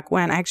from way back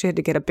when. I actually had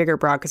to get a bigger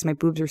bra because my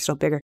boobs were still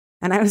bigger.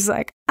 And I was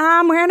like,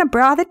 I'm wearing a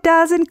bra that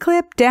doesn't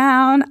clip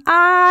down.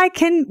 I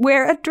can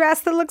wear a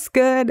dress that looks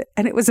good.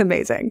 And it was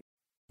amazing.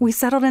 We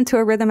settled into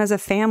a rhythm as a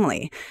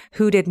family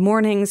who did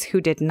mornings,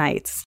 who did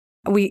nights.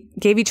 We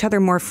gave each other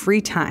more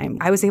free time.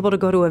 I was able to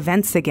go to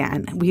events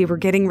again. We were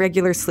getting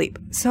regular sleep.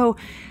 So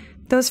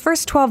those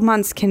first 12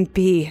 months can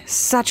be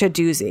such a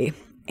doozy.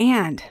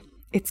 And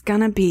it's going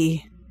to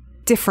be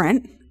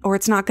different, or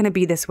it's not going to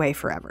be this way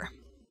forever.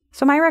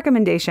 So my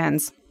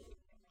recommendations,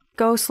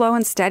 go slow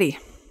and steady.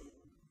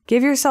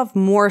 Give yourself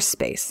more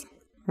space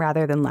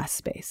rather than less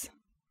space.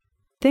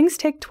 Things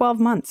take 12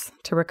 months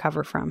to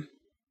recover from.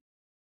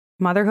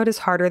 Motherhood is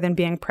harder than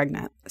being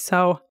pregnant.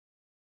 So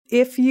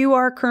if you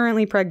are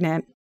currently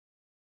pregnant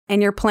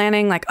and you're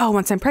planning like, oh,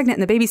 once I'm pregnant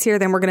and the baby's here,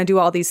 then we're going to do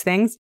all these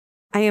things,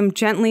 I am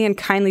gently and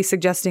kindly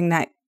suggesting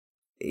that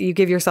you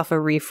give yourself a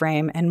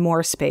reframe and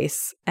more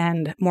space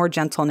and more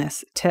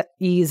gentleness to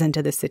ease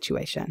into this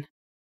situation.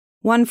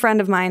 One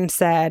friend of mine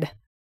said,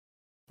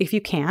 if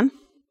you can,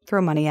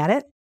 throw money at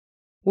it.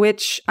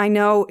 which I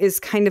know is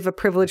kind of a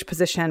privileged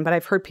position, but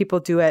I've heard people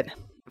do it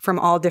from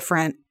all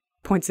different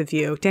points of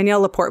view.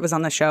 Danielle Laporte was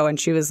on the show and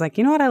she was like,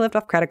 you know what? I lived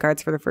off credit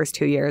cards for the first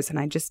 2 years and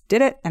I just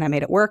did it and I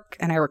made it work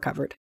and I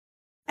recovered.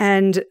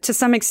 And to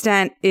some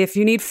extent, if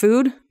you need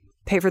food,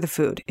 pay for the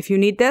food. If you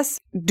need this,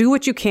 do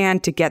what you can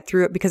to get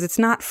through it because it's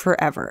not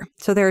forever.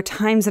 So there are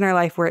times in our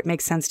life where it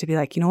makes sense to be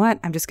like, you know what?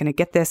 I'm just going to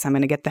get this. I'm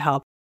going to get the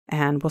help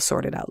and we'll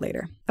sort it out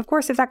later. Of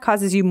course, if that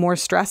causes you more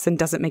stress and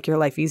doesn't make your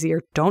life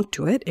easier, don't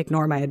do it.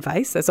 Ignore my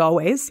advice, as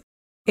always.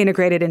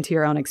 Integrate it into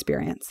your own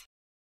experience.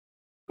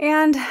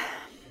 And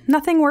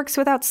nothing works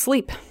without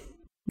sleep.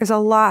 There's a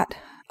lot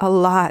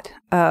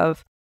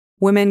of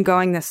women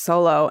going this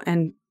solo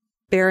and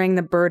bearing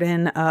the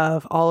burden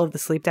of all of the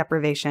sleep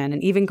deprivation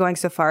and even going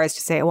so far as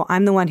to say, well,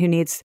 I'm the one who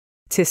needs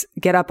to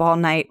get up all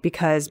night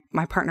because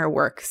my partner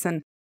works.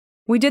 And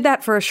we did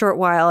that for a short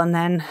while. And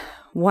then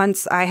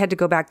once I had to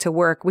go back to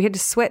work, we had to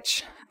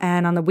switch.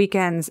 And on the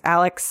weekends,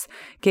 Alex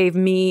gave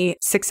me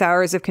 6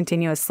 hours of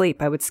continuous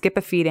sleep. I would skip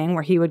a feeding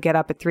where he would get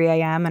up at 3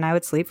 a.m. and I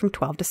would sleep from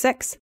 12 to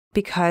 6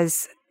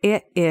 because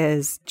it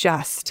is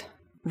just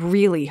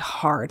really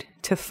hard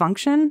to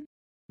function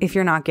if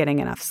you're not getting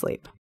enough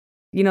sleep.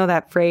 You know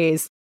that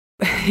phrase,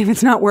 if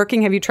it's not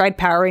working, have you tried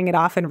powering it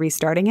off and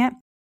restarting it?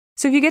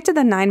 So if you get to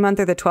the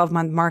 9-month or the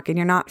 12-month mark and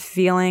you're not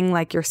feeling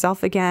like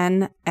yourself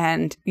again,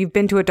 and you've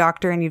been to a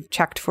doctor and you've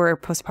checked for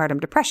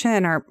postpartum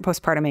depression or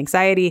postpartum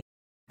anxiety,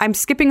 I'm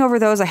skipping over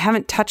those. I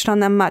haven't touched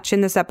on them much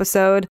in this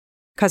episode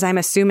because I'm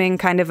assuming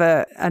kind of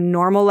a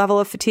normal level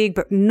of fatigue,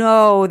 but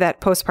know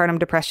that postpartum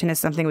depression is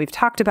something we've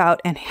talked about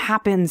and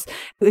happens.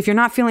 If you're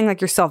not feeling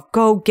like yourself,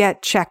 go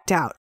get checked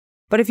out.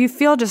 But if you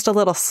feel just a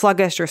little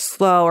sluggish or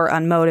slow or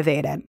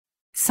unmotivated,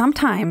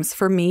 sometimes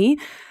for me,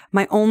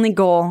 my only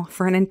goal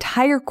for an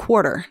entire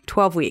quarter,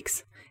 12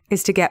 weeks,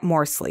 is to get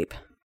more sleep.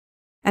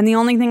 And the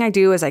only thing I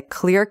do is I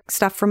clear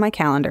stuff from my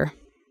calendar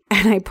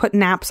and I put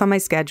naps on my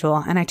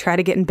schedule and I try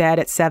to get in bed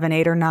at 7,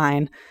 8, or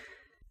 9.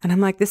 And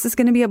I'm like, this is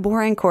going to be a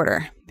boring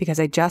quarter because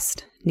I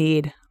just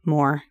need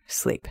more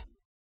sleep.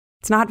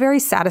 It's not very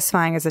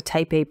satisfying as a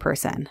type A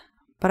person,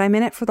 but I'm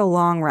in it for the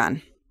long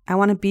run. I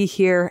want to be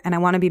here and I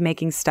want to be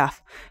making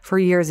stuff for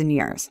years and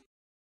years.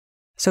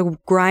 So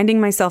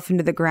grinding myself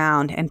into the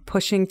ground and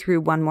pushing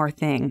through one more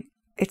thing,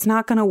 it's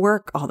not going to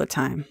work all the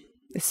time,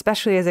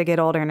 especially as I get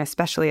older and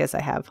especially as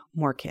I have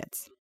more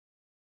kids.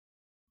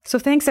 So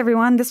thanks,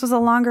 everyone. This was a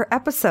longer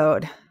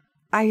episode.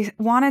 I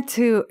wanted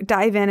to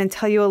dive in and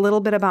tell you a little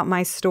bit about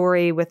my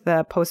story with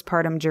the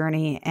postpartum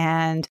journey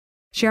and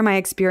share my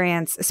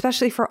experience,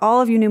 especially for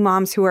all of you new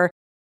moms who are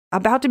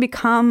about to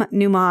become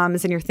new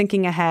moms and you're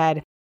thinking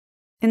ahead.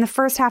 In the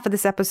first half of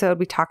this episode,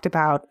 we talked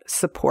about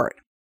support,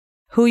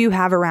 who you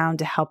have around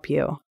to help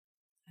you.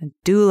 A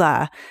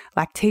doula,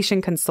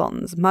 lactation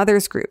consultants,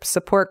 mothers groups,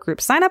 support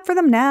groups. Sign up for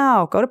them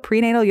now. Go to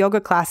prenatal yoga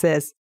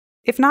classes.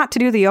 If not to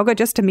do the yoga,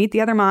 just to meet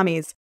the other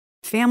mommies.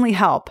 Family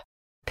help,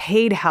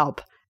 paid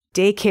help,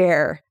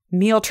 daycare,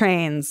 meal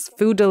trains,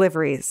 food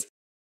deliveries,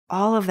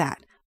 all of that.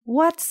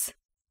 What's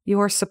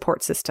your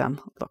support system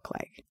look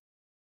like?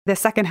 The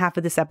second half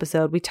of this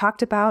episode, we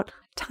talked about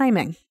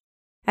timing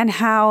and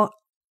how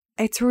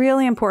it's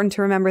really important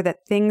to remember that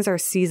things are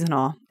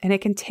seasonal and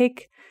it can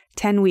take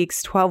 10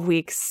 weeks, 12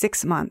 weeks,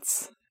 6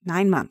 months,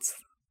 9 months,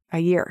 a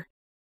year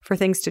for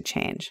things to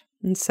change.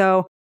 And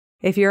so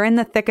if you're in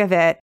the thick of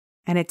it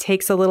and it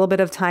takes a little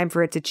bit of time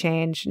for it to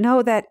change,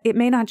 know that it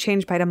may not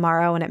change by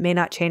tomorrow and it may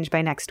not change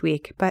by next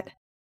week, but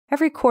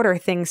every quarter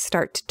things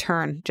start to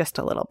turn just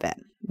a little bit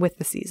with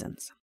the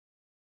seasons.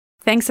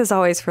 Thanks as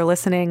always for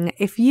listening.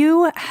 If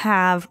you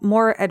have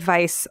more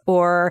advice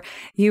or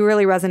you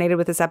really resonated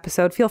with this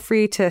episode, feel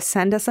free to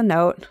send us a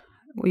note.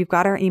 We've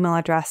got our email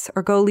address,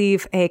 or go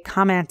leave a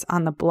comment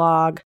on the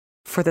blog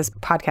for this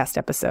podcast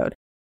episode.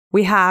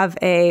 We have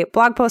a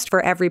blog post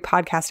for every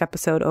podcast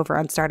episode over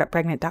on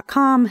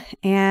startuppregnant.com.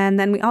 And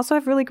then we also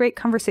have really great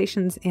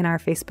conversations in our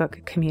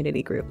Facebook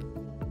community group.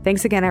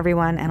 Thanks again,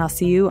 everyone, and I'll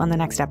see you on the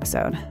next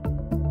episode.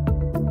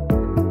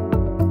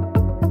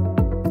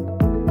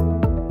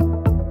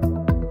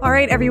 All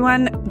right,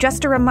 everyone,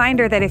 just a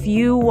reminder that if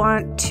you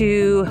want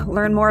to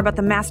learn more about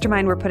the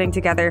mastermind we're putting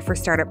together for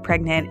Startup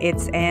Pregnant,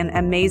 it's an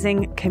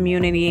amazing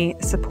community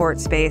support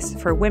space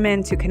for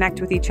women to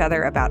connect with each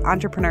other about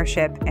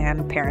entrepreneurship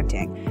and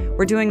parenting.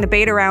 We're doing the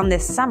beta round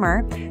this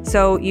summer,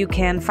 so you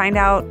can find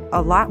out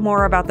a lot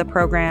more about the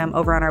program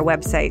over on our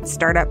website,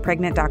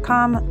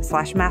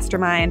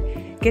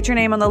 startuppregnant.com/mastermind. Get your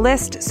name on the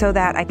list so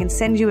that I can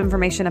send you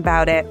information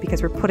about it,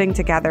 because we're putting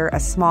together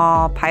a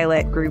small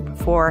pilot group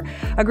for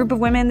a group of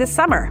women this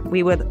summer.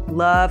 We would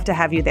love to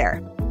have you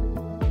there.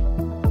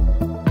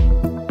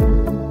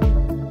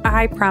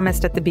 I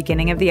promised at the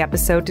beginning of the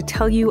episode to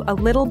tell you a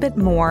little bit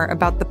more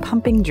about the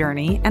pumping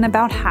journey and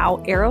about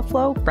how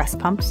Aeroflow breast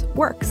pumps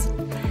works.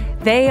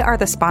 They are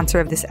the sponsor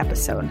of this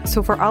episode.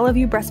 So for all of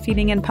you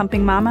breastfeeding and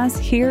pumping mamas,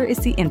 here is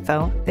the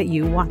info that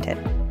you wanted.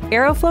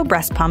 Aeroflow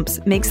breast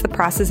pumps makes the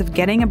process of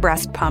getting a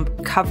breast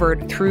pump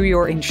covered through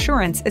your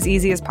insurance as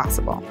easy as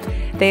possible.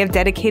 They have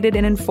dedicated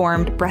and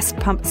informed breast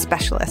pump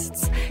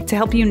specialists to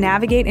help you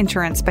navigate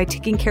insurance by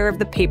taking care of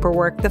the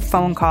paperwork, the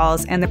phone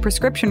calls, and the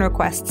prescription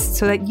requests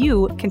so that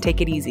you can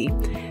take it easy.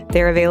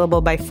 They're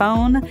available by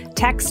phone,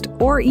 text,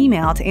 or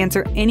email to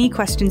answer any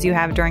questions you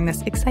have during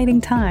this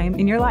exciting time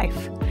in your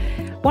life.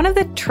 One of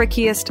the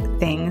trickiest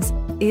things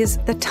is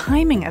the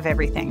timing of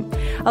everything.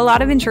 A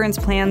lot of insurance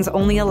plans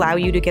only allow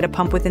you to get a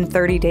pump within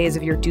 30 days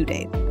of your due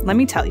date. Let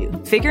me tell you,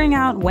 figuring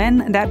out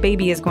when that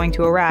baby is going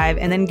to arrive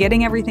and then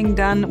getting everything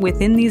done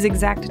within these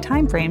exact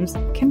timeframes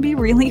can be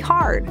really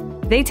hard.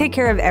 They take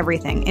care of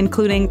everything,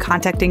 including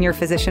contacting your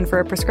physician for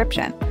a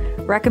prescription,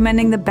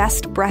 recommending the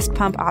best breast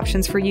pump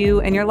options for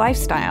you and your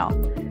lifestyle,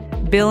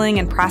 billing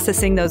and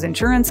processing those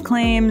insurance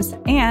claims,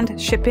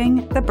 and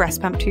shipping the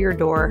breast pump to your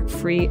door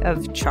free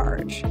of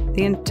charge.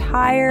 The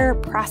entire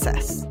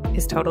process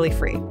is totally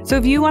free. So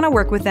if you want to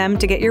work with them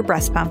to get your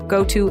breast pump,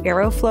 go to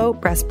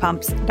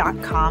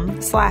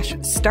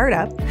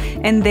aeroflowbreastpumps.com/startup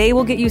and they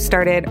will get you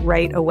started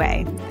right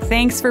away.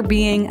 Thanks for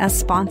being a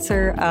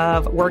sponsor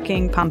of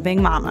Working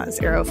Pumping Mamas,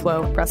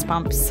 Aeroflow Breast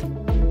Pumps.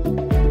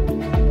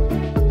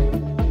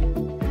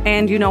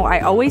 And you know, I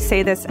always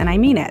say this and I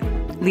mean it.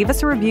 Leave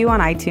us a review on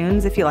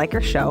iTunes if you like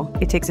our show.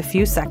 It takes a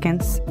few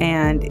seconds,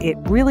 and it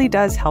really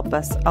does help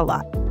us a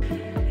lot.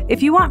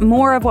 If you want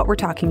more of what we're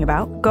talking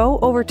about, go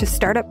over to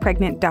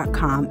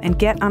startuppregnant.com and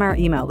get on our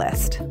email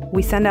list.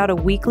 We send out a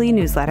weekly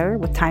newsletter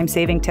with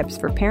time-saving tips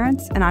for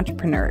parents and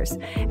entrepreneurs.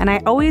 And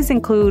I always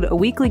include a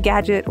weekly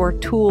gadget or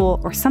tool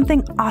or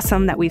something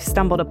awesome that we've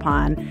stumbled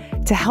upon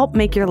to help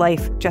make your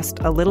life just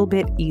a little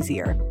bit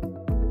easier.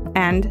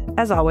 And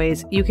as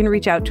always, you can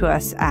reach out to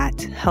us at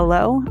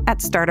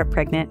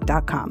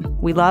hello@startuppregnant.com.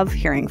 We love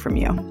hearing from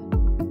you.